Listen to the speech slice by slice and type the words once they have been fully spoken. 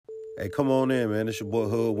Hey, come on in, man. It's your boy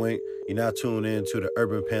Hoodwink. You're now tuned in to the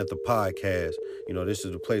Urban Panther podcast. You know, this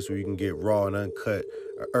is the place where you can get raw and uncut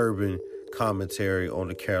urban commentary on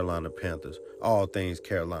the Carolina Panthers. All things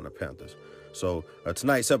Carolina Panthers. So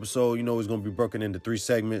tonight's episode, you know, is going to be broken into 3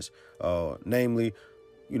 segments. Namely,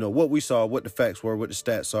 you know, what we saw, what the facts were, what the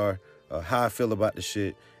stats are, how I feel about the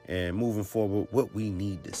shit, and moving forward, what we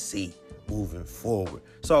need to see moving forward.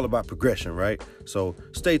 It's all about progression, right? So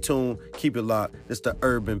stay tuned, keep it locked. It's the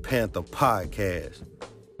Urban Panther podcast.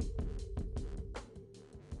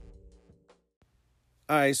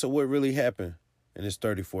 All right, so what really happened in this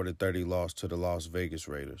 34-30 loss to the Las Vegas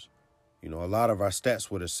Raiders? You know, a lot of our stats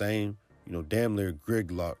were the same, you know, damn near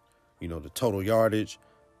gridlock. You know, the total yardage,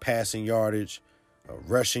 passing yardage,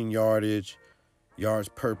 rushing yardage, yards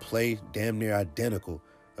per play, damn near identical.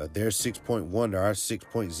 They're 6.1 to our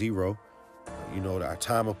 6.0. You know, our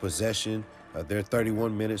time of possession, they're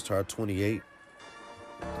 31 minutes to our 28.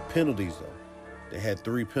 The penalties, though, they had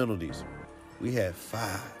 3 penalties. We had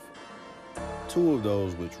 5. 2 of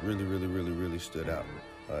those which really stood out,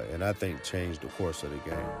 and I think changed the course of the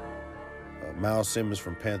game. Myles Simmons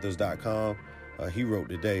from Panthers.com, he wrote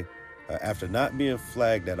today, after not being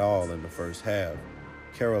flagged at all in the first half,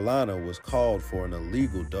 Carolina was called for an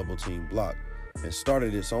illegal double-team block and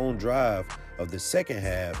started its own drive of the second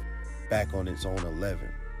half back on its own 11.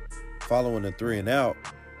 Following the 3-and-out,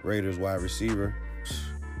 Raiders wide receiver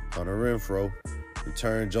Hunter Renfrow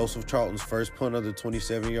returned Joseph Charlton's first punt of the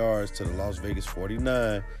 27 yards to the Las Vegas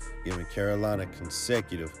 49, giving Carolina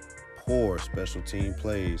consecutive poor special team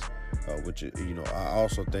plays, which, you know, I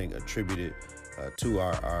also think attributed to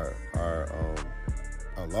our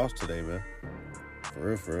loss today, man.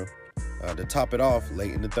 For real. To top it off,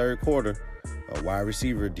 late in the third quarter, wide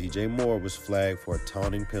receiver DJ Moore was flagged for a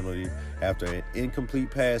taunting penalty after an incomplete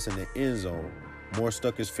pass in the end zone. Moore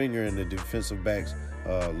stuck his finger in the defensive back's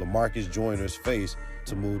Lamarcus Joyner's face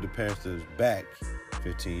to move the Panthers back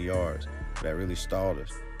 15 yards. That really stalled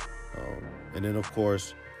us. And then, of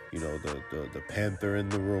course, you know, the Panther In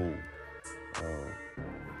The Room.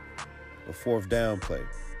 The 4th down play.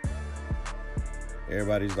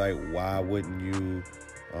 Everybody's like, why wouldn't you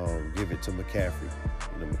give it to McCaffrey?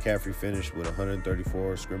 You know, McCaffrey finished with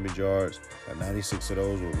 134 scrimmage yards. 96 of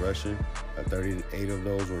those were rushing. 38 of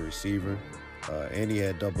those were receiving. And he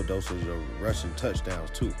had double dosage of rushing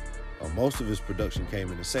touchdowns, too. Most of his production came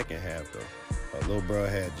in the second half, though. Lil bro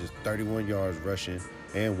had just 31 yards rushing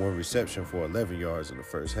and 1 reception for 11 yards in the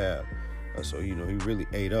first half. So, you know, he really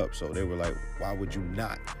ate up. So they were like, why would you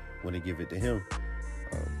not want to give it to him?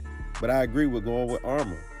 But I agree with going with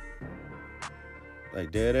Armah.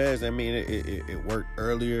 Like, dead ass. I mean, it worked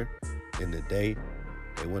earlier in the day.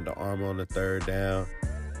 They went to Armah on the 3rd down,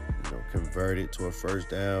 you know, converted to a 1st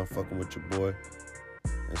down, fucking with your boy.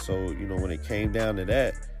 And so, you know, when it came down to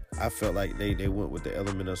that, I felt like they went with the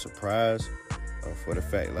element of surprise for the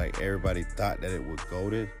fact, like, everybody thought that it would go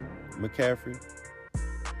to McCaffrey.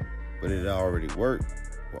 But it already worked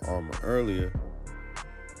with Armah earlier.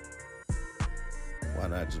 Why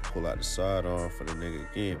not just pull out the sidearm for the nigga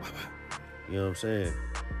again? You know what I'm saying?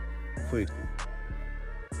 Quickly.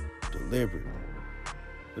 Deliberately.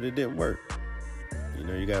 But it didn't work. You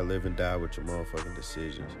know, you gotta live and die with your motherfucking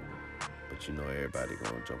decisions. But you know everybody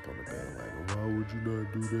gonna jump on the bandwagon. Why would you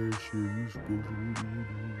not do that shit? You supposed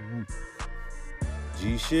to...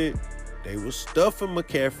 G shit. They was stuffing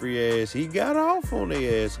McCaffrey ass. He got off on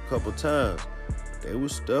their ass a couple times. They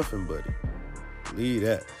was stuffing, buddy. Leave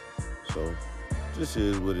that. So... this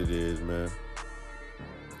is what it is, man.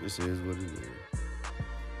 This is what it is.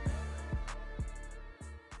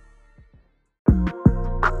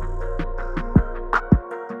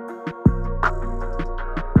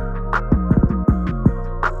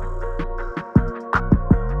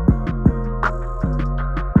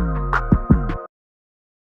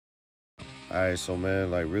 All right, so,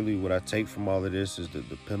 man, like, really what I take from all of this is the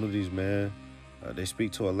penalties, man. They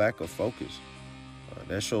speak to a lack of focus.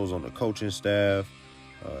 That shows on the coaching staff,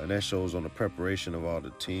 and that shows on the preparation of all the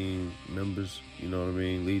team members, you know what I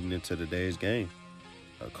mean, leading into today's game.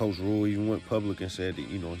 Coach Rhule even went public and said that,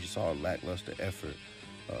 you know, he saw a lackluster effort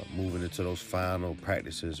moving into those final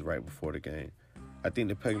practices right before the game. I think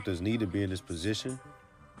the Panthers need to be in this position,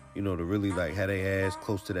 you know, to really, like, have their ass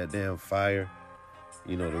close to that damn fire,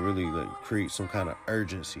 you know, to really, like, create some kind of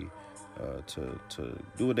urgency to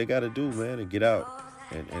do what they got to do, man, and get out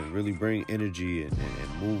and really bring energy and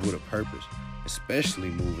move with a purpose, especially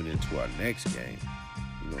moving into our next game.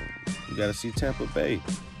 You know, we got to see Tampa Bay.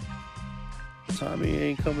 Tommy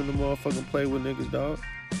ain't coming to motherfucking play with niggas, dog.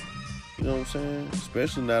 You know what I'm saying?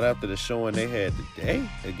 Especially not after the showing they had today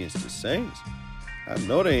against the Saints. I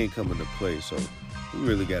know they ain't coming to play, so we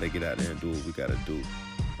really got to get out there and do what we got to do.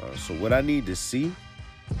 So what I need to see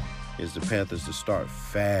is the Panthers to start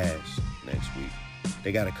fast next week.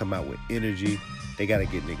 They got to come out with energy. They got to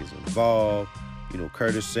get niggas involved. You know,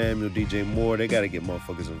 Curtis Samuel, DJ Moore, they got to get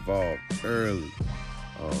motherfuckers involved early.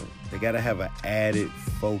 They got to have an added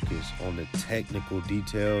focus on the technical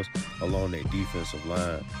details along their defensive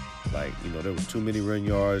line. Like, you know, there was too many run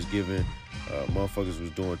yards given. Motherfuckers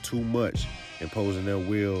was doing too much, imposing their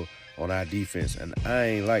will on our defense. And I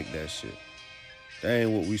ain't like that shit. That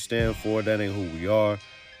ain't what we stand for. That ain't who we are.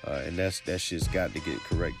 And that shit's got to get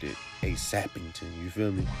corrected ASAPington, you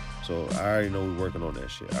feel me? So I already know we're working on that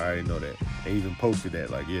shit. I already know that. They even posted that,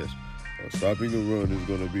 like, yes, stopping the run is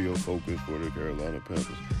going to be a focus for the Carolina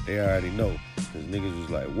Panthers. They already know. Because niggas was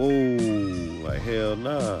like, whoa, like, hell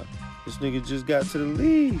nah. This nigga just got to the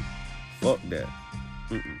league. Fuck that.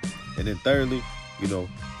 And then thirdly, you know,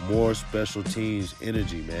 more special teams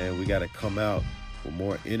energy, man. We got to come out with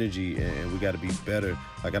more energy, and we got to be better.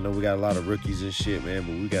 Like, I know we got a lot of rookies and shit, man,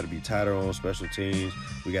 but we got to be tighter on special teams.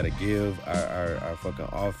 We got to give our fucking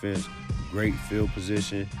offense great field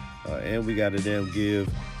position, and we got to damn give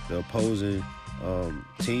the opposing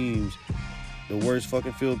teams the worst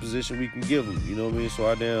fucking field position we can give them. You know what I mean? So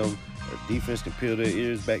our damn defense can peel their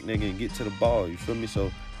ears back, nigga, and get to the ball. You feel me?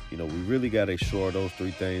 So, you know, we really got to shore those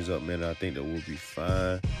three things up, man, and I think that we'll be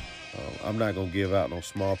fine. I'm not going to give out no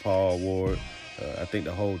Small Paw Award. I think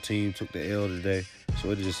the whole team took the L today, so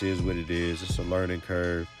it just is what it is. It's a learning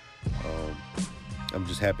curve. I'm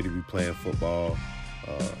just happy to be playing football.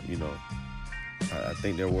 You know, I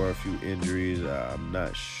think there were a few injuries. I'm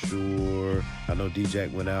not sure. I know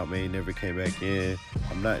D-Jack went out, man, never came back in.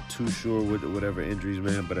 I'm not too sure with whatever injuries,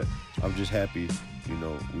 man, but I'm just happy, you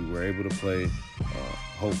know, we were able to play.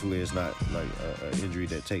 Hopefully it's not like an injury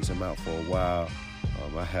that takes him out for a while.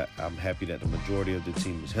 I'm happy that the majority of the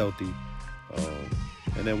team is healthy.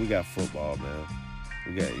 And then we got football, man.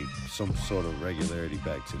 We got some sort of regularity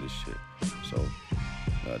back to this shit.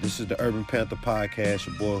 So this is the Urban Panther Podcast.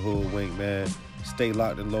 Your boy Hoodwink, man. Stay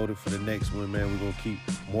locked and loaded for the next one, man. We're going to keep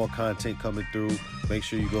more content coming through. Make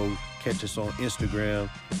sure you go catch us on Instagram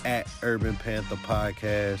at Urban Panther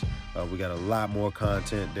Podcast. We got a lot more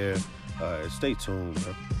content there. Stay tuned,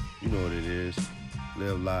 man. You know what it is.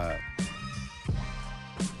 Live live.